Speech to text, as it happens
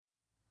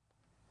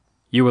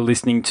You are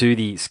listening to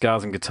the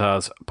Scars and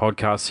Guitars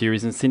podcast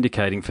series and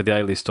syndicating for the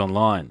A-List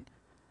Online.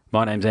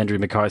 My name's Andrew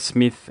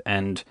Mackay-Smith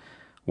and,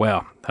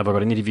 wow, have I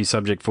got an interview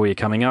subject for you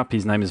coming up.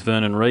 His name is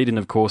Vernon Reid and,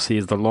 of course, he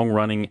is the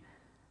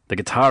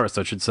guitarist,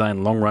 I should say,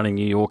 in long-running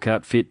New York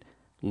outfit,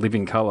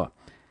 Living Colour.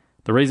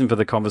 The reason for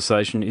the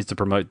conversation is to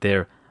promote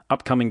their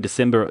upcoming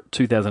December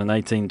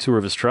 2018 tour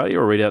of Australia,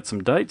 or read out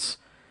some dates.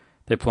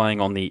 They're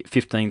playing on the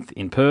 15th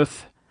in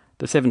Perth,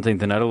 the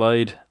 17th in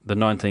Adelaide, the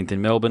 19th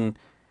in Melbourne,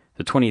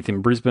 the 20th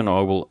in Brisbane.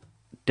 I will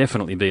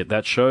definitely be at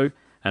that show,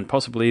 and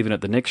possibly even at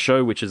the next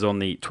show, which is on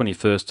the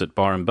 21st at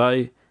Byron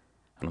Bay,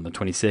 and on the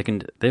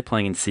 22nd, they're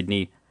playing in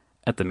Sydney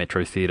at the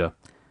Metro Theatre.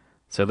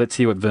 So let's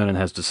hear what Vernon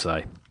has to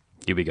say.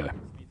 Here we go.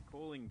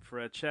 Calling for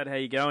our chat. How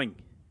you going?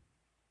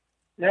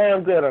 Yeah,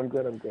 I'm good.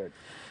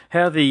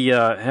 How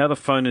the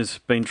phone has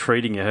been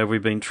treating you? Have we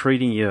been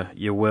treating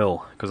you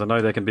well? Because I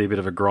know that can be a bit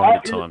of a grind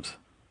at times.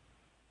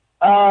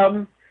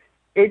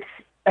 It's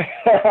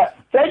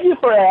thank you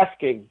for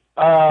asking,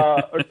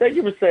 or thank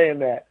you for saying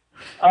that.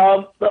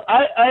 But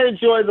I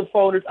enjoy the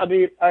phone. I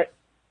mean, I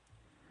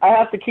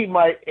have to keep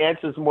my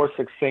answers more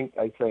succinct,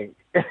 I think.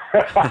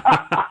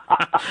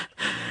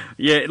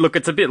 Yeah, look,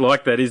 it's a bit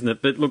like that, isn't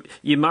it? But look,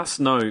 you must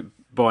know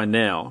by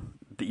now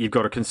that you've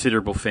got a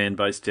considerable fan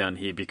base down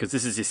here, because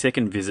this is your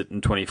second visit in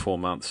 24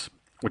 months,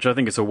 which I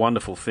think is a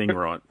wonderful thing,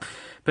 right?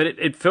 But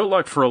it felt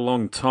like for a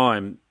long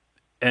time,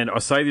 and I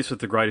say this with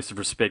the greatest of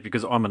respect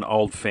because I'm an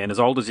old fan, as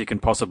old as you can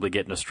possibly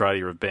get in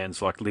Australia, of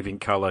bands like Living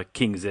Colour,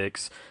 King's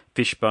X,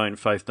 Fishbone,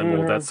 Faith No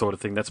More, that sort of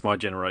thing. That's my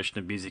generation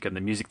of music and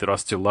the music that I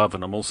still love,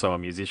 and I'm also a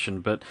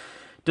musician. But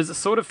does it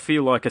sort of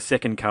feel like a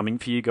second coming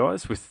for you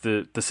guys with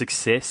the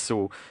success,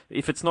 or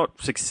if it's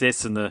not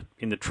success in the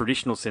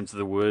traditional sense of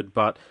the word,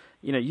 but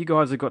you know, you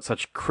guys have got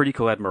such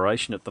critical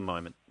admiration at the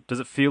moment. Does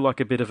it feel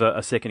like a bit of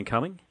a second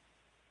coming?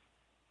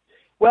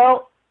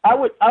 Well, I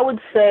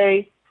would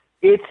say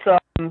it's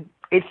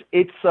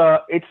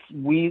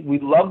we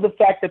love the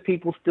fact that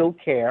people still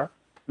care.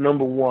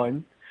 Number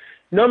one.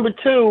 Number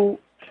two,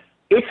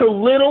 it's a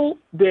little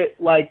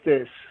bit like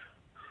this.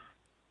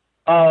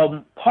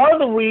 Part of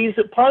the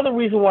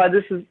reason why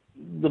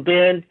the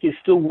band is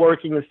still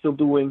working and still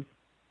doing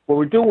what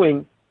we're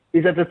doing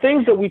is that the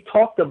things that we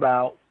talked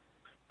about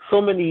so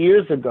many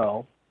years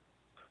ago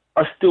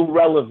are still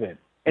relevant,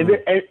 and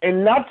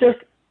not just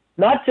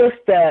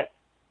that,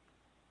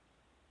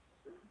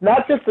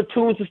 not just the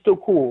tunes are still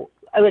cool.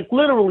 Like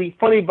literally,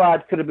 Funny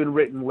Vibes could have been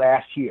written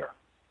last year.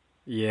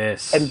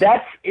 Yes, and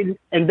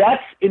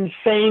that's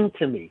insane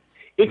to me.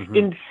 It's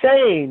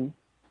insane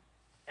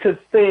to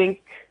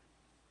think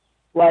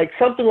like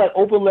something like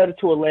Open Letter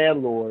to a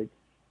Landlord,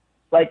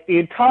 like the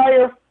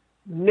entire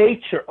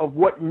nature of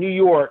what New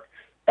York,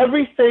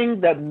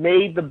 everything that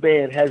made the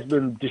band has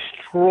been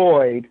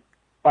destroyed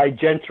by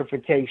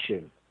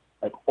gentrification.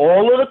 Like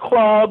all of the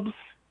clubs,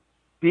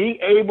 being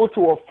able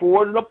to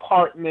afford an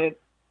apartment,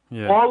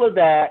 all of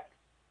that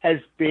has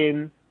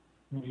been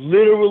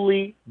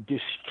literally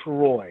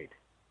destroyed.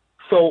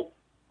 So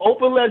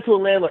Open Letter to a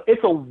Landlord,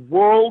 it's a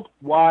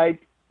worldwide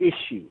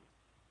issue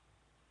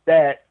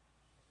that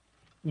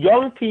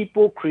young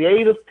people,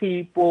 creative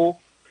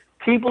people,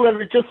 people that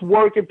are just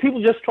working,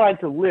 people just trying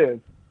to live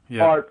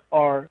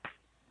are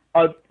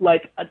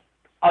like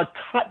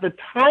the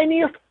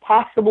tiniest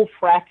possible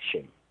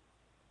fraction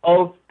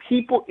of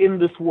people in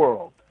this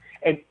world.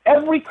 And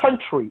every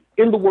country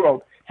in the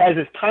world has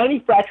this tiny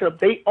fraction of,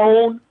 they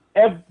own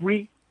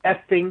every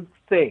effing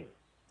thing.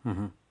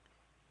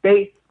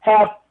 They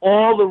have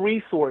all the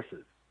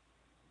resources.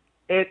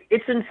 And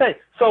it's insane.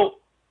 So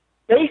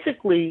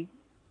basically,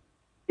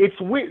 it's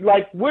weird.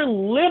 Like, we're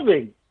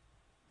living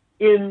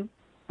in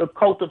the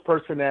cult of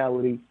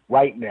personality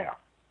right now,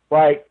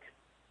 like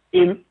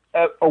in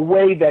a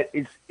way that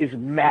is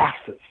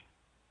massive.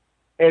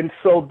 And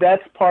so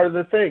that's part of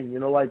the thing, you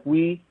know, like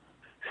we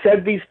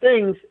said these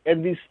things,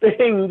 and these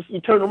things, you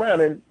turn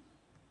around and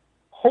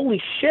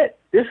holy shit,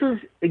 this is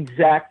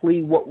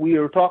exactly what we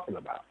are talking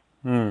about.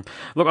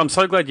 Look, I'm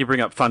so glad you bring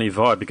up Funny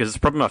Vibe, because it's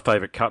probably my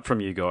favourite cut from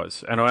you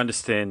guys. And I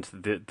understand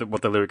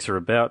what the lyrics are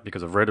about,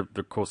 because I've read,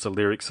 of course, the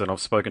lyrics, and I've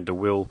spoken to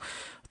Will.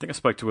 I think I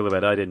spoke to Will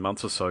about 18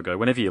 months or so ago,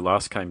 whenever you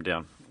last came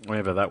down,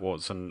 whenever that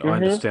was. And I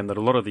understand that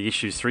a lot of the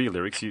issues through your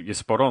lyrics, you're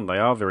spot on. They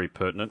are very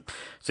pertinent.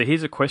 So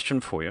here's a question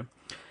for you.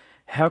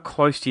 How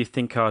close do you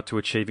think are to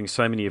achieving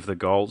so many of the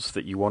goals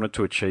that you wanted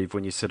to achieve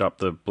when you set up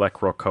the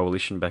Black Rock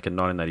Coalition back in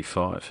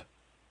 1985?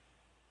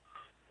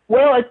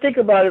 Well, I think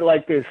about it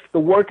like this. The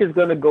work is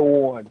going to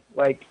go on.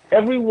 Like,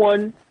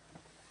 everyone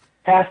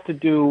has to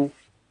do...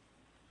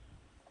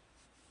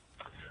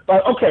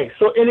 okay,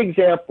 so an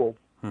example.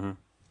 The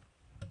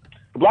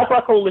Black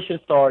Rock Coalition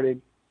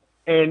started,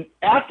 and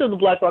after the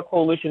Black Rock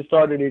Coalition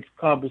started its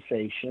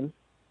conversation,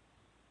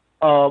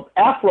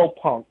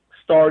 Afropunk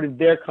started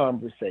their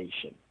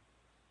conversation.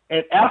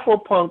 And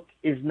Afropunk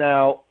is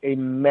now a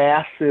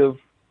massive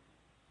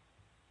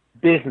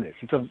business.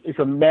 It's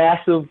a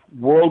massive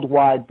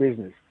worldwide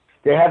business.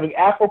 They're having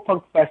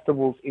Afropunk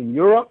festivals in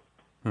Europe.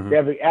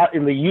 They're having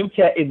in the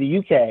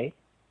UK.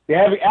 They're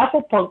having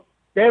Afropunk.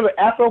 They have an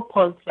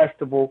Afropunk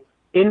festival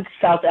in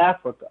South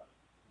Africa.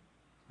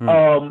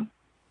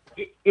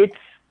 It's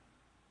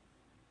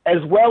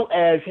as well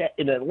as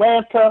in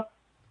Atlanta,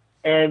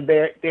 and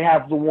they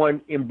have the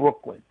one in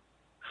Brooklyn.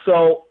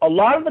 So a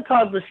lot of the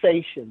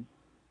conversation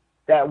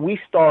that we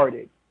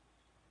started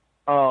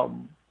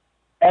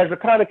as a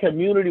kind of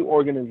community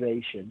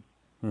organization,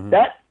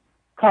 that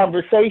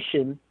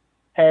conversation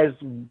has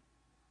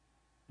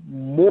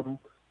more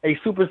a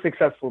super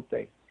successful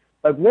thing.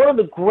 Like, one of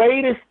the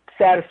greatest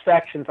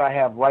satisfactions I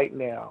have right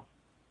now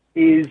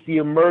is the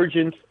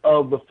emergence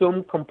of the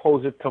film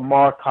composer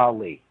Tamar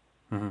Kali.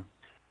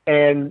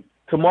 And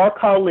Tamar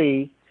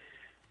Kali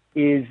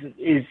she's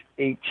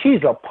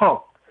a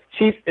punk.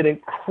 She's an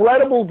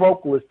incredible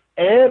vocalist,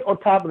 and on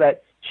top of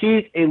that,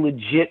 she's a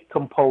legit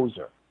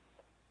composer.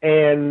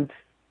 And,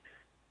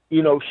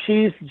 you know,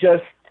 she's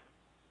just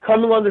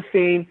coming on the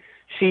scene.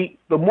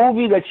 The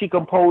movie that she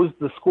composed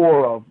the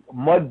score of,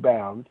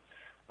 Mudbound,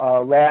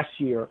 last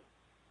year,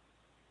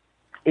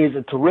 is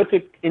a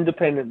terrific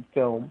independent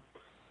film.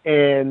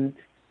 And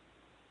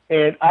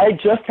I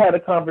just had a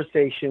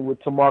conversation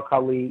with Tamar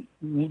Kali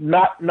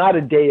not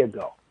a day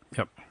ago.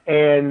 Yep.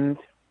 And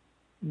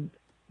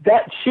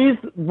that she's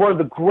one of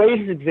the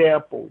greatest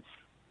examples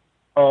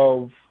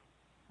of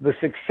the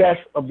success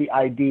of the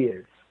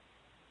ideas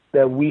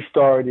that we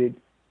started.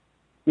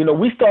 You know,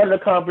 we started a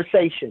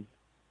conversation,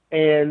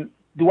 and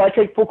do I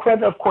take full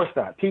credit? Of course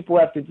not. People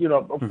have to, you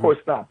know, of course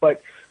not.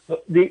 But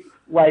the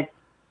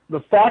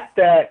fact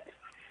that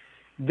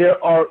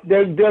there are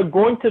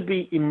going to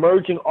be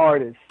emerging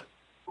artists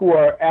who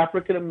are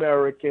African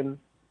American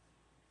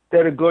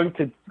that are going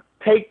to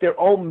make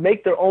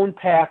their own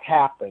path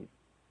happen.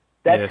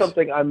 That's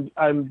something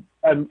I'm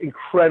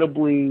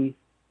incredibly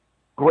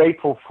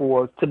grateful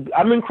for.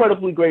 I'm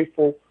incredibly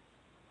grateful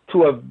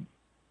to have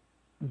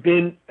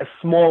been a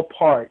small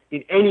part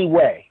in any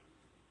way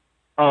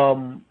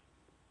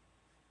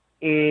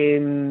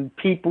in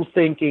people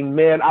thinking,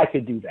 man, I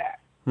could do that.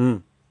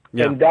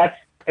 Yeah.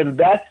 And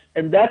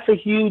that's a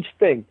huge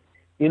thing.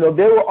 You know,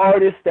 there were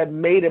artists that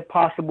made it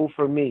possible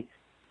for me,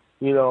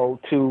 you know,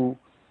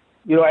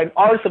 and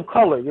artists of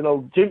color, you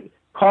know,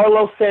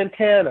 Carlos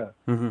Santana,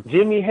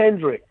 Jimi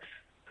Hendrix,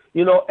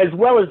 you know, as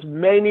well as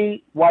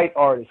many white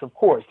artists, of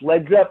course,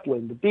 Led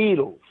Zeppelin, the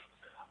Beatles,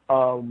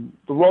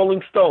 the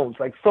Rolling Stones,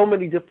 like so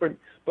many different,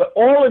 but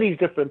all of these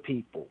different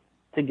people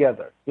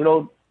together, you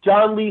know,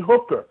 John Lee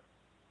Hooker,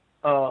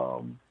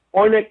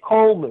 Ornette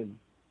Coleman,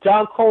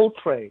 John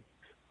Coltrane,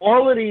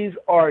 all of these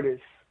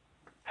artists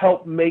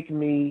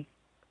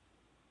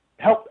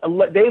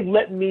they've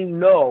let me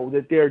know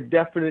that there are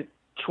definite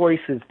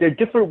choices, there are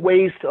different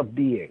ways of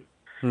being.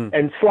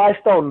 And Sly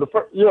Stone,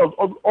 you know,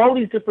 all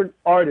these different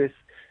artists,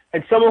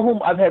 and some of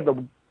whom I've had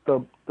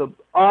the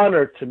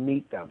honor to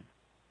meet them.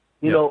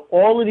 You know,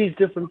 all of these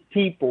different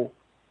people,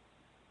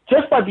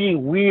 just by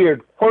being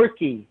weird,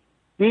 quirky,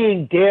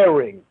 being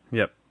daring.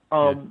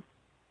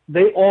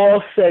 They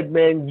all said,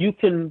 "Man, you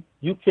can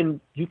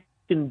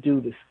do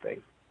this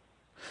thing."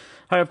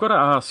 Hey, I've got to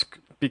ask,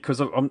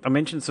 because I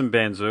mentioned some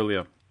bands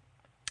earlier.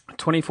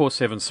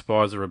 24/7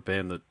 Spies are a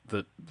band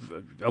that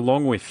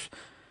along with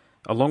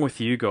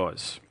you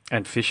guys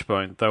and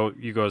Fishbone,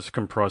 you guys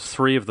comprise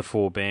 3 of the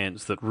 4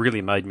 bands that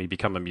really made me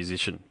become a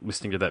musician,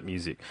 listening to that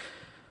music.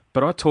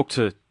 But I talk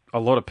to a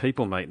lot of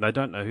people, mate, and they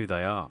don't know who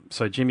they are.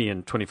 So Jimmy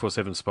and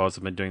 24/7 Spies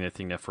have been doing their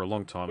thing now for a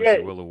long time, as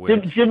you're well aware.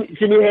 Jimmy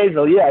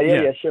Hazel,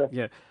 yeah, sure.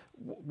 Yeah.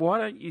 Why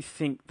don't you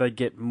think they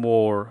get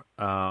more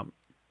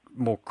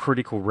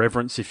critical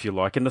reverence, if you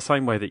like, in the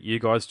same way that you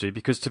guys do?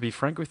 Because to be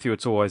frank with you,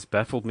 it's always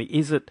baffled me.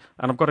 Is it,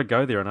 and I've got to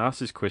go there and ask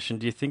this question,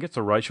 do you think it's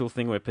a racial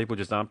thing where people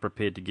just aren't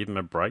prepared to give them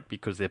a break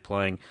because they're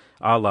playing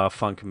a la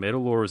funk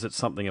metal, or is it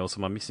something else?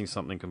 Am I missing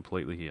something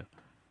completely here?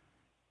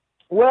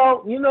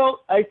 Well, you know,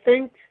 I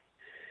think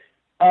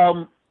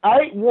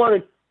I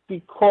want to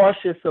be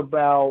cautious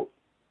about,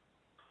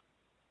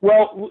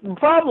 the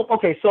problem,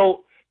 okay,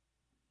 so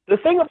the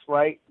thing that's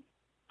right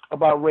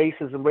about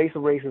racism,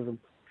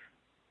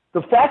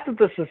 the fact that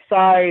the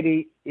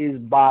society is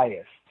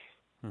biased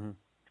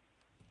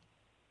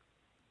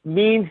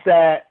means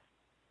that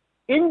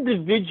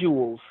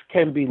individuals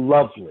can be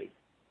lovely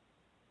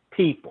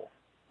people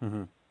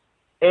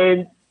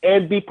and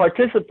be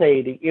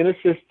participating in a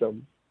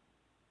system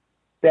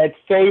that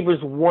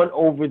favors one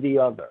over the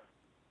other,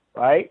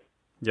 right?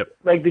 Yep.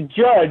 Like the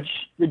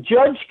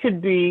judge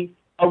could be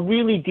a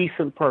really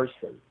decent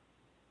person,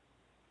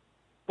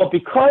 but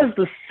because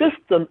the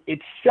system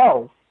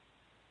itself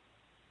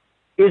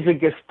is a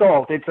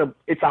gestalt, it's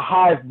a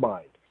hive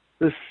mind.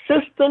 The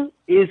system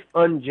is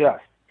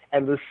unjust,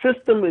 and the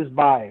system is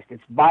biased.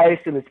 It's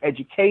biased in its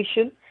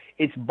education.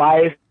 It's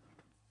biased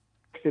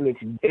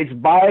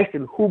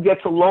in who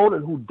gets a loan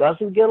and who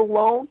doesn't get a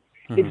loan.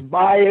 It's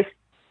biased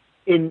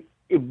in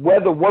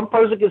whether one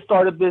person can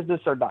start a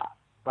business or not,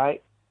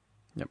 right?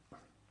 Yep.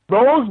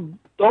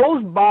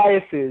 Those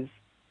biases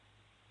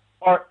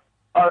are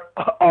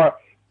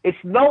it's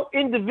no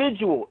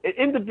individual. An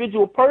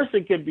individual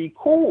person can be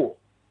cool,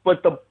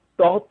 but the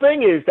whole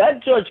thing is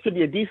that judge could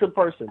be a decent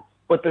person,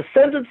 but the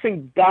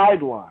sentencing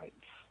guidelines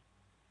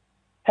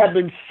have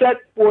been set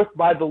forth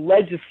by the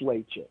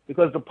legislature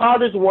because the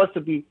politician wants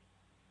to be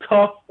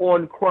tough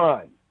on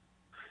crime.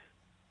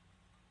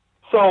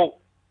 So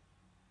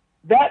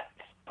that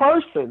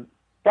person,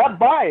 that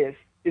bias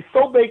is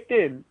so baked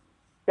in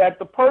that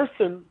the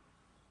person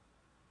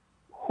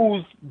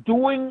who's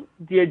doing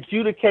the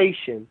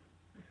adjudication,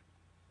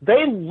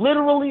 they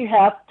literally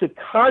have to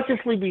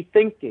consciously be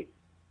thinking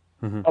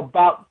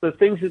about the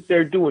things that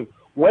they're doing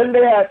when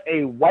they have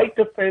a white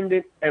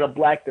defendant and a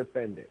black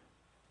defendant.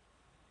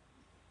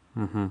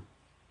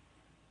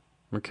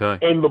 Okay.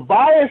 And the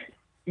bias,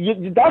 you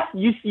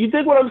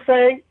dig what I'm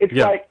saying? It's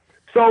like,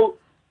 so,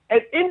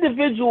 and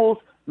individuals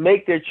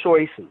make their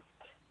choices.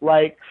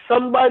 Like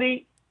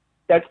somebody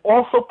that's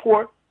also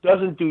poor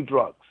doesn't do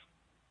drugs,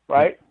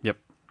 right? Yep.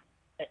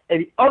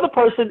 And the other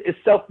person is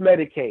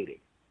self-medicating.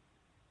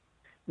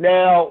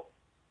 Now,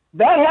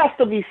 that has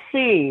to be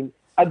seen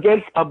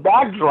against a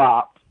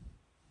backdrop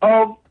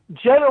of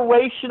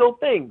generational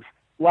things.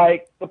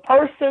 Like the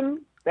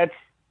person that's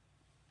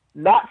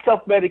not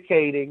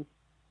self-medicating,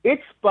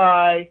 it's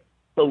by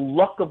the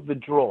luck of the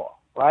draw,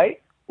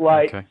 right?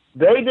 Like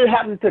they did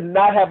happen to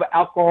not have an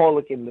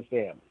alcoholic in the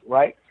family,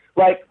 right?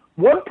 Like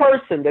one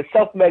person that's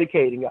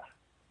self-medicating,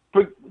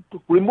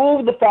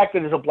 remove the fact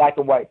that it's a black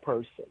and white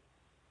person.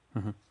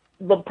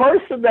 The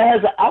person that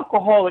has an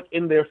alcoholic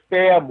in their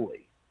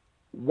family,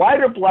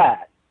 white or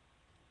black,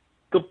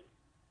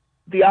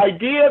 the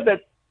idea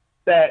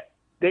that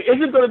there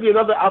isn't going to be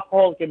another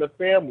alcoholic in the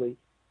family,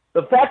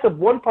 the fact of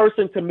one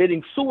person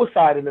committing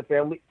suicide in the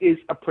family is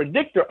a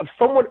predictor of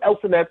someone else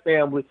in that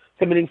family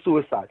committing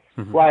suicide.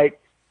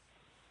 Like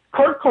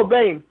Kurt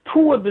Cobain,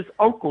 2 of his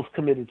uncles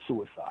committed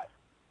suicide.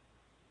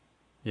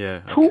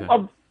 Yeah.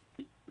 Okay.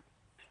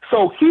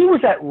 So he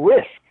was at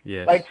risk.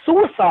 Yes. Like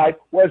suicide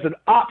was an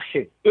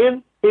option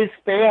in his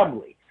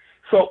family.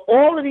 So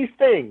all of these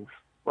things,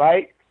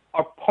 right,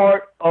 are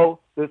part of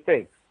the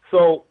thing.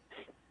 So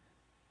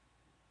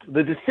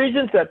the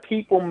decisions that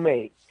people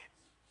make,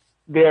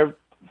 the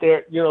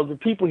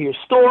people hear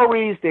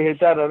stories, they hear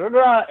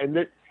da-da-da-da, and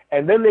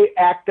then they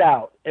act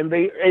out, and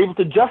they're able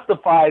to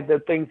justify the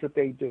things that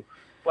they do.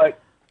 But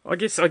I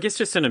guess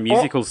just in a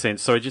musical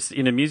sense. So just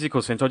in a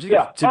musical sense, to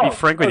be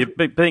frank with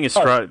you, being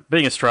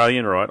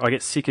Australian, right? I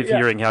get sick of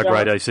hearing how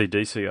great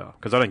AC/DC are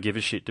because I don't give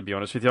a shit, to be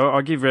honest with you.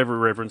 I give every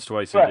reverence to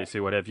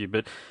AC/DC, what have you,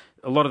 but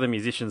a lot of the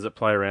musicians that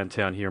play around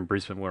town here in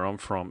Brisbane, where I'm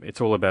from,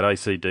 it's all about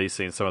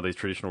AC/DC and some of these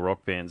traditional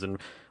rock bands. And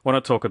when I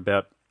talk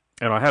about,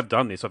 and I have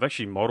done this, I've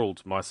actually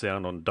modelled my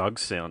sound on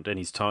Doug's sound and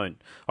his tone.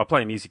 I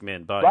play Music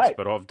Man bass,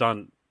 but I've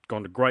gone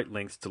to great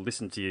lengths to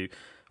listen to you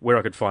where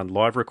I could find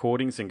live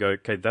recordings and go,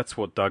 okay, that's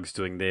what Doug's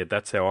doing there.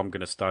 That's how I'm going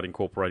to start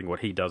incorporating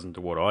what he does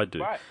into what I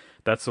do.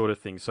 That sort of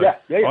thing. So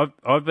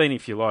I've been,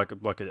 if you like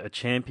a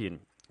champion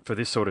for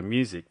this sort of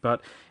music,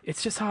 but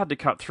it's just hard to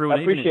cut through.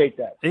 I appreciate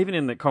that. Even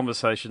in the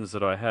conversations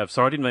that I have.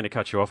 So I didn't mean to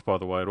cut you off, by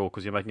the way, at all,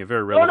 because you're making a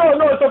very relevant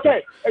No, it's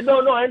okay.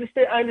 No, I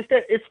understand.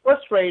 It's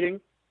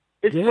frustrating.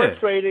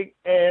 Frustrating,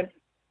 and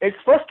it's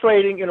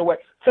frustrating in a way.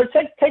 So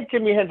take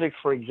Jimi Hendrix,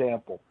 for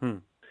example.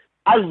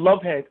 I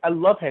love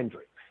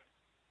Hendrix.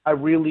 I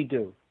really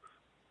do.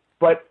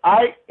 But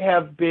I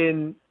have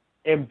been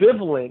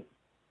ambivalent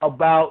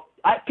about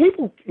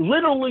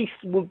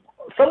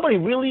somebody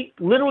really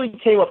literally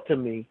came up to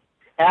me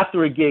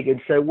after a gig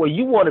and said, well,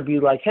 you want to be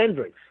like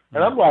Hendrix.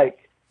 And I'm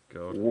like,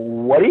 God.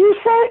 What do you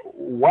say?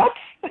 What?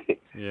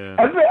 Yeah.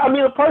 I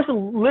mean, a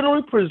person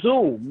literally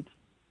presumed,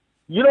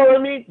 you know what I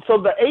mean? So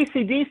the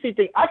AC/DC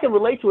thing, I can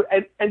relate to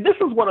it. And this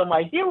is one of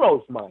my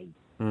heroes, mind,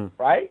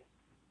 right?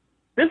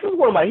 This is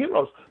one of my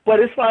heroes. But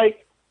it's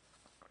like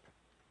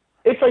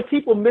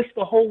people miss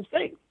the whole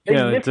thing. They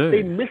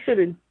miss it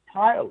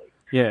entirely.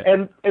 Yeah.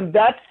 And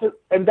that's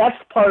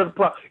part of the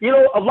problem. You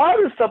know, a lot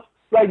of the stuff,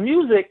 like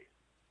music,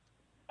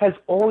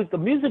 the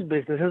music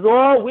business has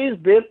always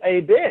been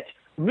a bitch.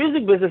 The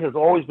music business has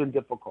always been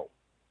difficult.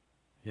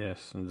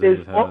 Yes, indeed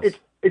it has.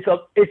 It's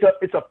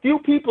a few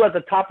people at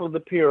the top of the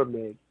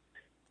pyramid,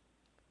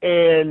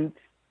 and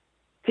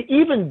to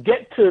even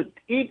get to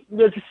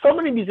there's so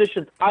many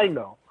musicians I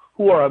know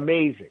who are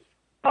amazing,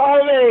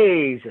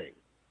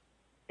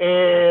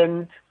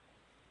 and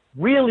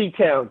really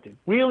talented,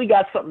 really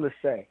got something to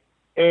say,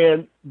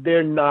 and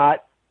they're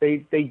not.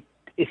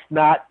 It's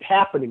not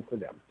happening for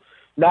them,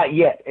 not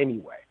yet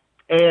anyway.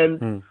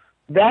 And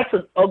that's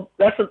an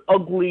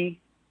ugly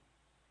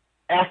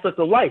aspect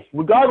of life,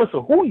 regardless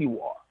of who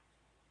you are.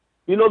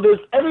 You know,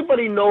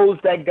 everybody knows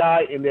that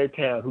guy in their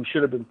town who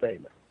should have been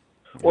famous,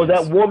 or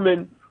that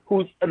woman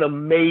who's an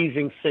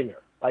amazing singer.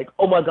 Like,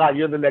 oh my God,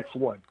 you're the next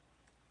one.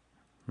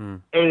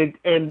 And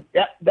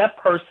that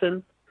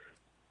person,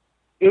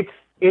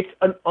 it's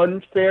an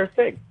unfair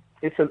thing.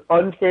 It's an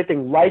unfair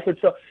thing. Life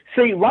itself.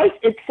 See, life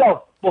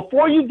itself.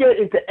 Before you get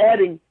into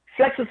adding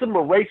sexism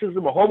or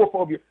racism or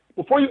homophobia,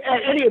 before you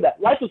add any of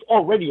that, life is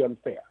already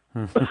unfair.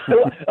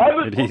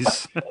 It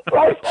is.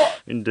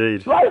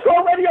 Indeed. Life's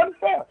already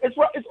unfair.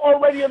 It's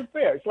already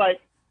unfair. It's like,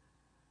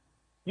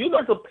 you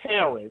as a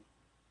parent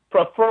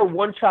prefer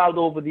one child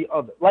over the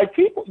other. Like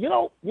people, you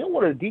know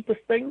one of the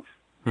deepest things?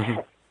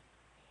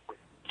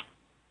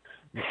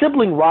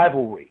 sibling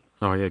rivalry.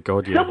 Oh yeah,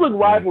 God, yeah. Sibling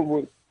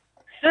rivalry.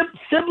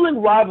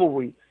 Sibling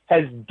rivalry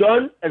has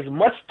done as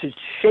much to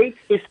shape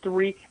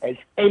history as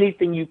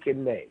anything you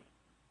can name.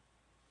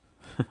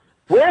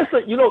 There's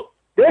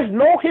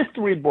no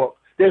history book.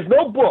 There's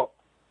no book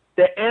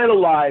that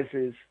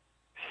analyzes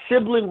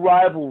sibling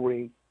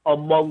rivalry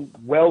among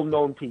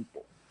well-known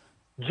people.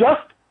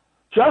 Just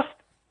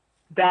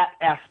that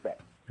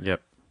aspect.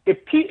 Yep. If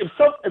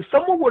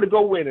someone were to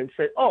go in and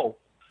say, there are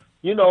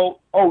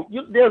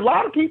a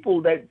lot of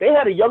people that they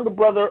had a younger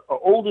brother or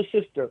older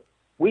sister.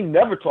 We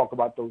never talk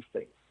about those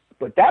things.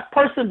 But that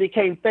person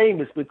became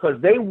famous because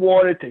they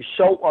wanted to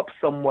show up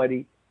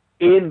somebody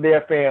in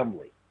their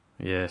family.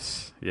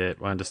 Yes, yeah,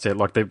 I understand.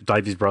 Like the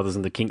Davies Brothers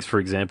and the Kinks, for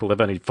example,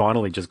 they've only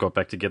finally just got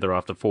back together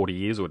after 40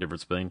 years or whatever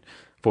it's been,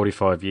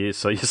 45 years.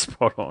 So you're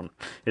spot on.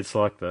 It's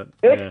like that.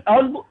 It's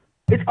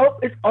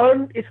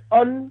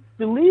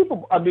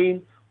unbelievable. I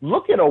mean,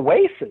 look at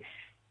Oasis.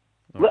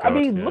 Oh, God,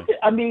 look at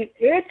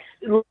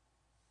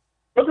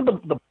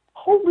the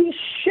holy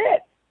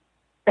shit.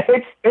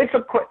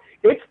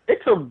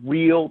 It's a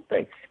real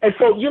thing. And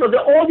so, there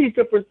are all these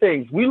different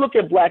things. We look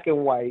at black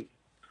and white.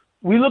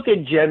 We look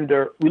at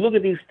gender. We look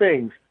at these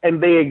things,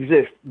 and they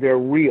exist. They're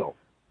real.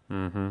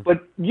 Mm-hmm.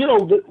 But,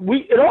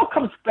 it all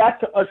comes back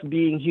to us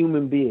being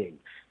human beings.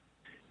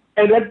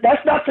 And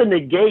that's not to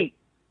negate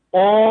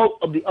all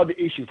of the other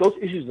issues. Those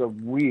issues are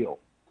real.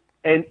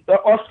 And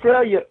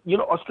Australia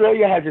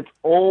has its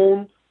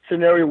own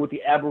scenario with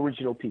the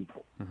Aboriginal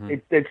people. Mm-hmm.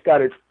 It's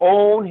got its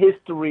own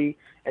history.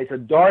 It's a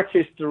dark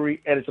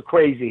history, and it's a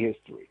crazy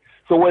history.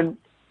 So when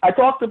I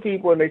talk to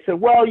people and they say,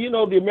 well,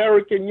 the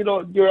American,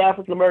 you're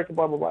African American,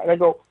 blah, blah, blah. And I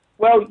go,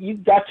 well, you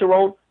got your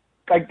own.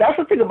 Like, that's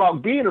the thing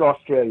about being in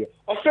Australia.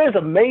 Australia's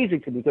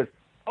amazing to me because,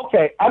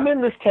 okay, I'm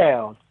in this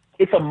town.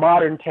 It's a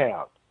modern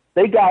town.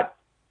 They got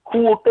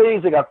cool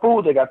things. They got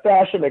food. They got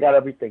fashion. They got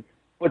everything.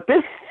 But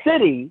this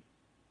city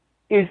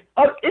its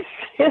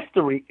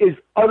history is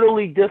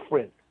utterly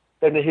different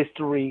than the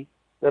history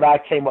that I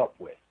came up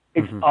with.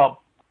 It's mm-hmm.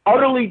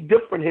 Utterly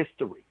different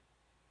history.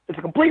 It's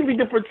a completely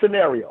different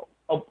scenario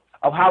of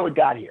how it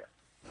got here.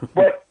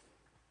 But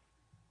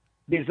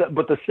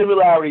the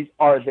similarities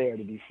are there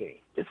to be seen.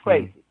 It's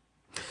crazy.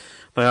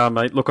 They are,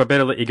 mate. Look, I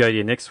better let you go to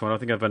your next one. I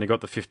think I've only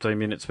got the 15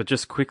 minutes. But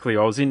just quickly,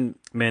 I was in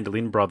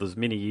Mandolin Brothers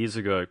many years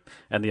ago,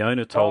 and the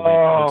owner told me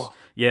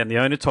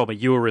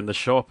you were in the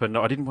shop, and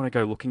I didn't want to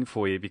go looking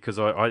for you because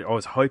I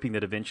was hoping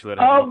that eventually I'd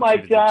have an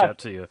opportunity to chat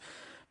to you.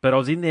 But I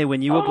was in there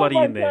when you were bloody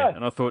in there,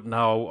 and I thought,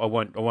 no, I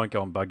won't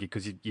go and bug you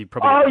because you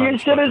probably. You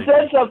should have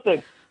said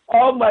something.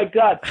 Oh my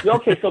God.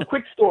 Okay, so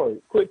quick story.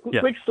 Quick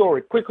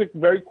story. Quick,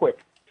 very quick.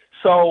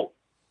 So,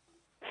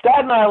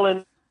 Staten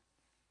Island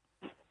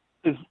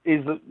is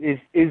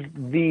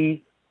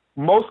the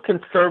most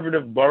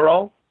conservative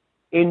borough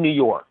in New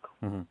York,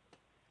 mm-hmm.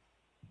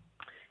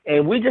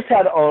 and we just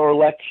had our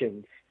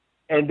elections,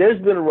 and there's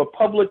been a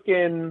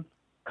Republican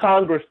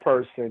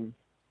congressperson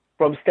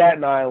from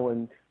Staten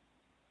Island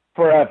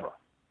forever.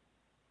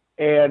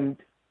 And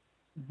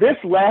this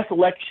last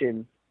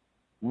election,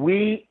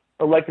 we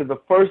elected the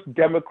first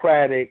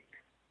Democratic,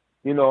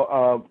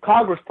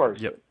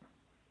 congressperson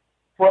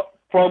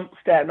from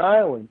Staten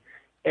Island.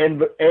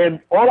 And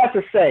all I have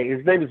to say,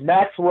 his name is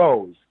Max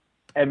Rose.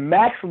 And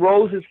Max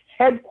Rose's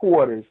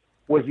headquarters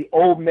was the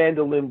old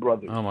Mandolin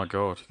Brothers. Oh, my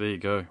God. There you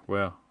go.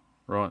 Wow.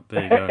 Right,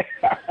 there you go.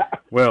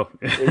 Well,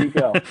 there you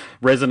go.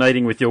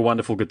 Resonating with your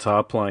wonderful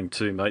guitar playing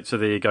too, mate. So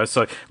there you go.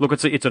 So, look,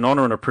 it's an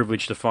honour and a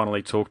privilege to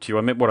finally talk to you.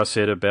 I meant what I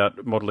said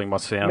about modelling my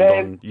sound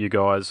on you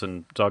guys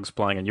and Doug's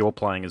playing and your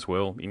playing as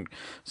well.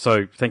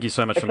 So thank you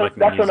so much for making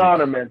the music. That's an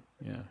honour, man.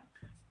 Yeah.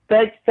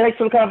 Thanks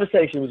for the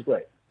conversation. It was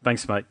great.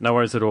 Thanks, mate. No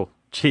worries at all.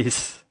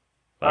 Cheers.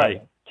 Bye.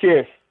 Right.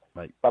 Cheers.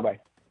 Mate. Bye-bye.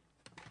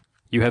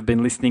 You have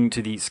been listening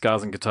to the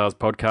Scars and Guitars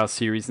podcast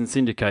series and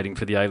syndicating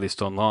for the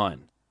A-List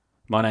Online.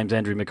 My name's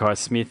Andrew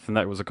Mackay-Smith, and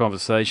that was a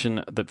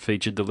conversation that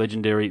featured the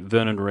legendary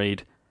Vernon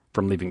Reid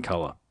from Living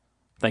Colour.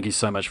 Thank you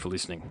so much for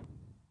listening.